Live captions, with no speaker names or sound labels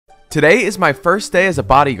Today is my first day as a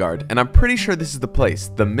bodyguard, and I'm pretty sure this is the place,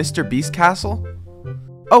 the Mr. Beast castle.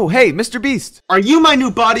 Oh, hey, Mr. Beast. Are you my new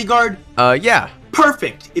bodyguard? Yeah.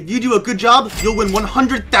 Perfect. If you do a good job, you'll win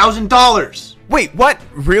 $100,000. Wait, what?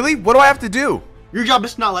 Really? What do I have to do? Your job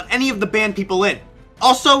is to not let any of the band people in.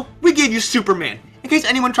 Also, we gave you Superman, in case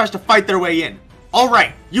anyone tries to fight their way in.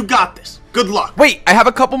 Alright, you got this. Good luck. Wait, I have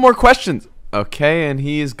a couple more questions. Okay, and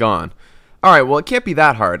he is gone. Alright, well, it can't be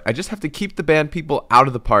that hard. I just have to keep the band people out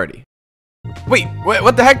of the party. Wait,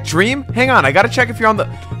 what the heck, Dream? Hang on, I gotta check if you're on the...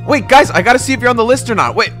 Wait, guys, I gotta see if you're on the list or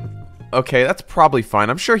not. Wait. Okay, that's probably fine.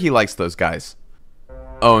 I'm sure he likes those guys.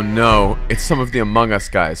 Oh no, it's some of the Among Us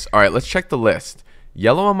guys. Alright, let's check the list.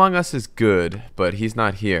 Yellow Among Us is good, but he's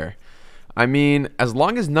not here. I mean, as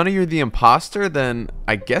long as none of you are the imposter, then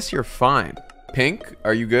I guess you're fine. Pink,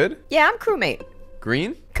 are you good? Yeah, I'm crewmate.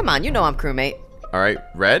 Green? Come on, you know I'm crewmate. Alright,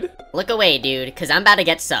 red? Look away, dude, cause I'm about to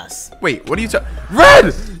get sus. Wait, what are you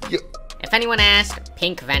Red! If anyone asked,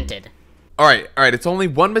 Pink vented. Alright, it's only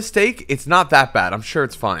one mistake. It's not that bad. I'm sure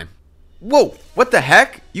it's fine. Whoa, what the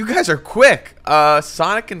heck? You guys are quick.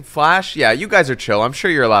 Sonic and Flash? Yeah, you guys are chill. I'm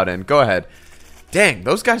sure you're allowed in. Go ahead. Dang,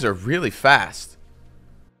 those guys are really fast.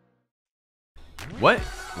 What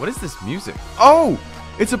is this music? Oh,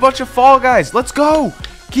 it's a bunch of Fall Guys. Let's go.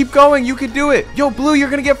 Keep going. You can do it. Yo, Blue, you're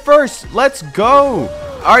going to get first. Let's go.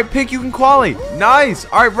 All right, Pink, you can quali. Nice.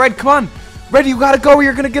 All right, Red, come on. Red, you got to go or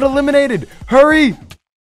you're going to get eliminated. Hurry.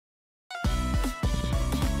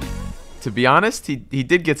 To be honest, he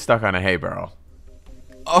did get stuck on a hay barrel.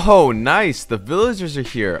 Oh, nice. The villagers are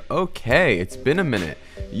here. Okay, it's been a minute.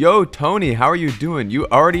 Yo, Tony, how are you doing? You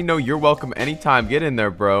already know you're welcome anytime. Get in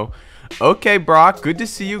there, bro. Okay, Brock, good to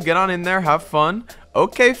see you. Get on in there. Have fun.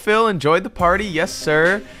 Okay, Phil, enjoy the party. Yes,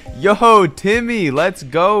 sir. Yo, Timmy, let's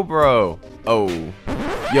go, bro. Oh.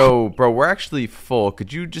 Yo, bro, we're actually full.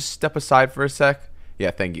 Could you just step aside for a sec?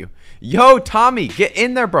 Yeah, thank you. Yo, Tommy, get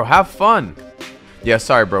in there, bro. Have fun. Yeah,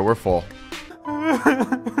 sorry, bro. We're full.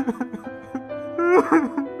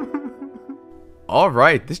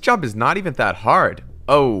 Alright, this job is not even that hard.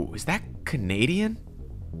 Oh, is that Canadian?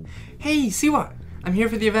 Hey, Seawat, I'm here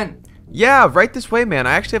for the event. Yeah, right this way, man.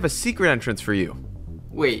 I actually have a secret entrance for you.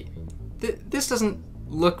 Wait, this doesn't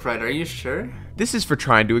look right, are you sure? This is for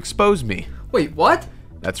trying to expose me. Wait, what?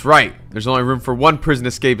 That's right. There's only room for one prison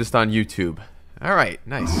escapist on YouTube. Alright,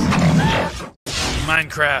 nice.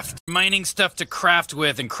 Minecraft. Mining stuff to craft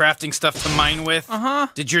with and crafting stuff to mine with. Uh-huh.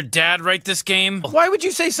 Did your dad write this game? Why would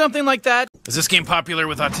you say something like that? Is this game popular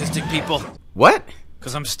with autistic people? What?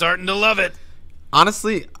 Because I'm starting to love it.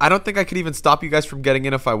 Honestly, I don't think I could even stop you guys from getting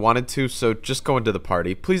in if I wanted to, so just go into the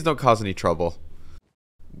party. Please don't cause any trouble.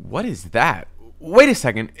 What is that? Wait a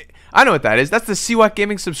second. I know what that is. That's the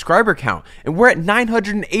Seawattgaming subscriber count. And we're at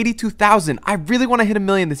 982,000. I really want to hit 1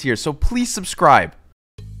 million this year, so please subscribe.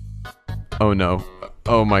 Oh no.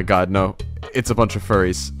 Oh my god, no. It's a bunch of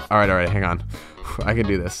furries. Alright, hang on. I can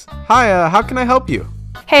do this. Hi, how can I help you?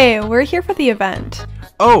 Hey, we're here for the event.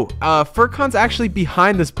 Oh, FurCon's actually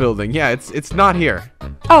behind this building. Yeah, it's not here.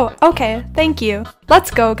 Oh, okay. Thank you. Let's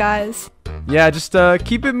go, guys. Yeah, just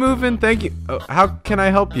keep it moving. Thank you. How can I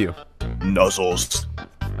help you? Nuzzles.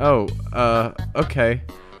 Oh, okay.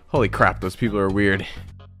 Holy crap, those people are weird.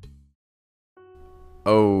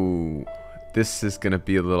 Oh, this is gonna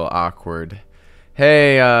be a little awkward.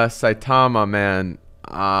 Hey, Saitama, man.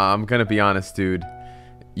 I'm gonna be honest, dude.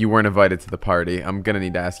 You weren't invited to the party. I'm gonna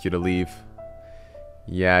need to ask you to leave.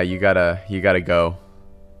 Yeah, you gotta go.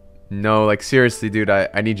 No, like seriously, dude,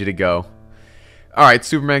 I need you to go. Alright,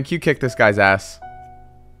 Superman, can you kick this guy's ass?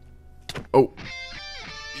 Oh.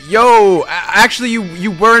 Yo, actually,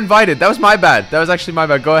 you were invited. That was my bad. That was actually my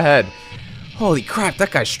bad. Go ahead. Holy crap,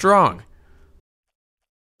 that guy's strong.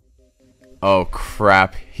 Oh,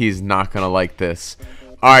 crap. He's not gonna like this.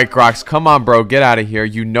 Alright, Grox, come on, bro. Get out of here.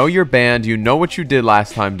 You know you're banned. You know what you did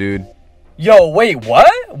last time, dude. Yo, wait,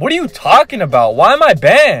 what? What are you talking about? Why am I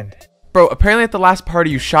banned? Bro, apparently at the last party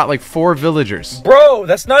you shot like 4 villagers. Bro,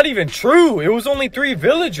 that's not even true. It was only 3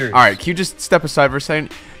 villagers. Alright, can you just step aside for a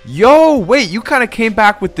second? Yo, wait, you kind of came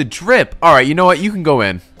back with the drip. Alright, you know what? You can go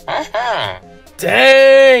in.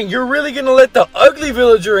 Dang, you're really gonna let the ugly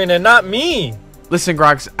villager in and not me. Listen,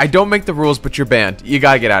 Grox, I don't make the rules, but you're banned. You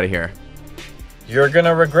gotta get out of here. You're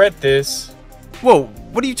gonna regret this. Whoa,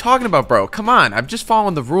 what are you talking about, bro? Come on, I'm just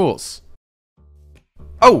following the rules.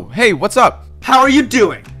 Oh, hey, what's up? How are you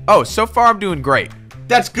doing? Oh, so far I'm doing great.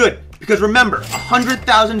 That's good, because remember,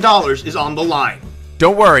 $100,000 is on the line.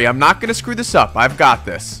 Don't worry, I'm not gonna screw this up. I've got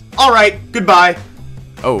this. Alright, goodbye.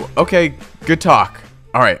 Oh, okay, good talk.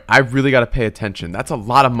 Alright, I really gotta pay attention. That's a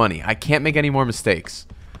lot of money. I can't make any more mistakes.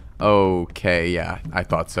 Okay, yeah, I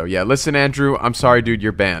thought so. Yeah, listen, Andrew, I'm sorry, dude,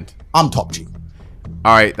 you're banned. I'm Top G.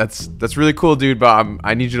 All right, that's really cool, dude, but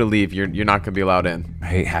I need you to leave. You're not gonna be allowed in. I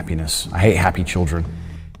hate happiness. I hate happy children.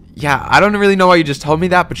 Yeah, I don't really know why you just told me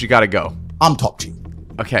that, but you gotta go. I'm Top G.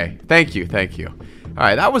 Okay, thank you. All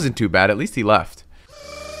right, that wasn't too bad. At least he left.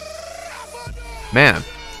 Man,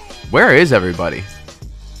 where is everybody?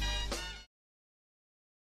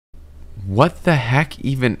 What the heck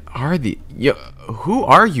even are who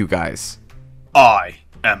are you guys? I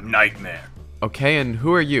am Nightmare. Okay, and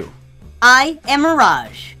who are you? I am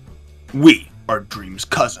Mirage. We are Dream's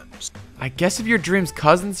cousins. I guess if you're Dream's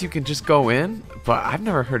cousins, you can just go in, but I've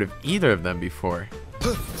never heard of either of them before.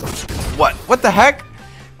 What the heck?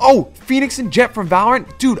 Oh, Phoenix and Jet from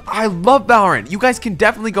Valorant? Dude, I love Valorant. You guys can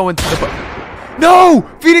definitely go into the... No!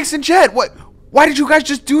 Phoenix and Jet! What? Why did you guys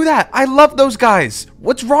just do that? I love those guys.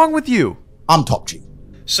 What's wrong with you? I'm Top G.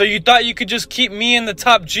 So you thought you could just keep me and the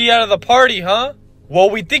Top G out of the party, huh? Well,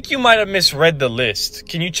 we think you might have misread the list.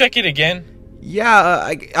 Can you check it again?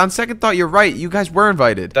 Yeah, on second thought, you're right. You guys were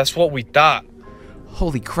invited. That's what we thought.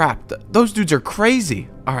 Holy crap. Those dudes are crazy.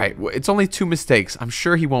 All right, it's only 2 mistakes. I'm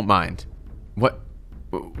sure he won't mind.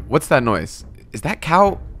 What's that noise? Is that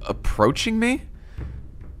cow approaching me?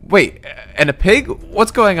 Wait, and a pig?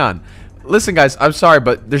 What's going on? Listen, guys, I'm sorry,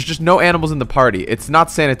 but there's just no animals in the party. It's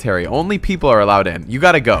not sanitary. Only people are allowed in. You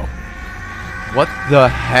gotta go. What the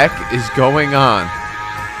heck is going on?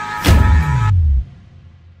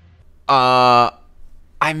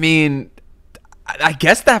 I mean, I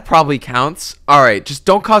guess that probably counts. All right, just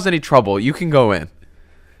don't cause any trouble. You can go in.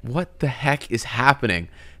 What the heck is happening?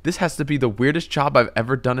 This has to be the weirdest job I've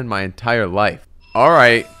ever done in my entire life. All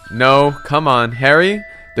right, no, come on, Harry.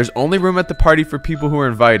 There's only room at the party for people who are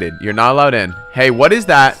invited. You're not allowed in. Hey, what is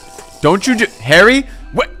that? Don't you Harry?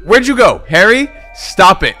 Where'd you go? Harry?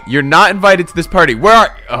 Stop it. You're not invited to this party. Where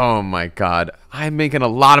are... Oh my god. I'm making a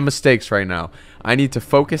lot of mistakes right now. I need to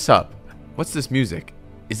focus up. What's this music?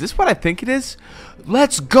 Is this what I think it is?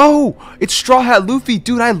 Let's go! It's Straw Hat Luffy.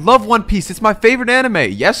 Dude, I love One Piece. It's my favorite anime.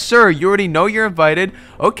 Yes, sir. You already know you're invited.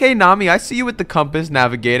 Okay, Nami, I see you with the compass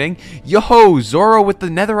navigating. Yo, Zoro with the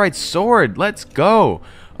netherite sword. Let's go.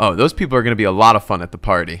 Oh, those people are going to be a lot of fun at the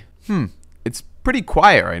party. It's pretty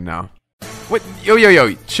quiet right now. What?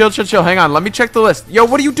 Yo. Chill. Hang on. Let me check the list. Yo,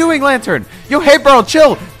 what are you doing, Lantern? Yo, hey, bro,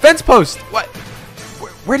 chill. Fence post. What?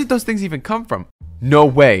 Where did those things even come from? No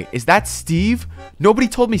way. Is that Steve? Nobody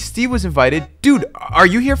told me Steve was invited. Dude, are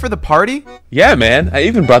you here for the party? Yeah, man. I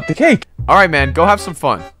even brought the cake. All right, man. Go have some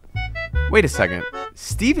fun. Wait a second.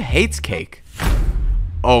 Steve hates cake.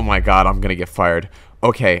 Oh my god, I'm going to get fired.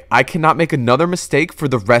 Okay, I cannot make another mistake for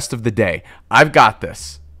the rest of the day. I've got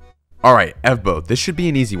this. All right, Evbo, this should be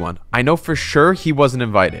an easy one. I know for sure he wasn't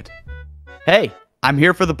invited. Hey, I'm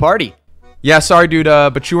here for the party. Yeah, sorry, dude,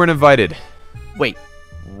 but you weren't invited. Wait,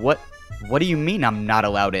 what do you mean I'm not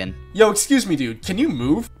allowed in? Yo, excuse me, dude. Can you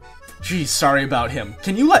move? Geez, sorry about him.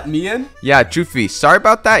 Can you let me in? Yeah, Jufi, sorry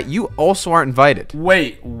about that. You also aren't invited.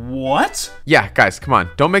 Wait, what? Yeah, guys, come on.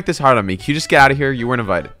 Don't make this hard on me. Can you just get out of here? You weren't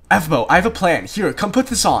invited. Evbo, I have a plan. Here, come put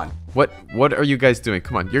this on. What are you guys doing?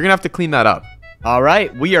 Come on, you're gonna have to clean that up. All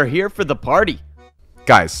right, we are here for the party.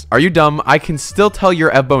 Guys, are you dumb? I can still tell you're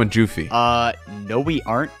Evbo and Jufi. No we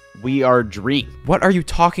aren't. We are Dream. What are you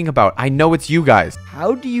talking about? I know it's you guys.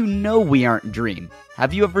 How do you know we aren't Dream?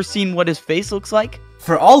 Have you ever seen what his face looks like?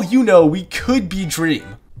 For all you know, we could be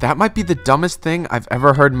Dream. That might be the dumbest thing I've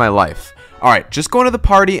ever heard in my life. Alright, just go into the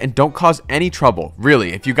party and don't cause any trouble.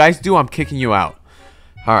 Really, if you guys do, I'm kicking you out.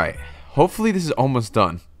 Alright, hopefully this is almost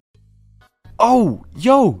done. Oh,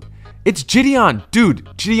 yo, it's Gideon.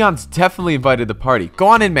 Dude, Gideon's definitely invited to the party. Go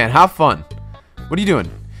on in, man, have fun. What are you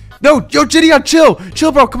doing? No, yo, Gideon, chill,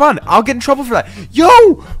 bro, come on. I'll get in trouble for that.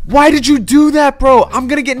 Yo, why did you do that, bro? I'm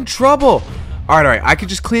gonna get in trouble. All right, I could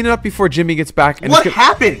just clean it up before Jimmy gets back. And what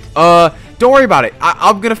happened? Don't worry about it.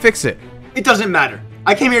 I'm gonna fix it. It doesn't matter.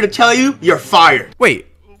 I came here to tell you, you're fired. Wait,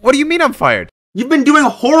 what do you mean I'm fired? You've been doing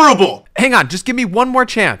horrible. Hang on, just give me one more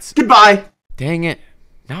chance. Goodbye. Dang it.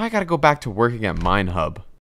 Now I gotta go back to working at Mine Hub.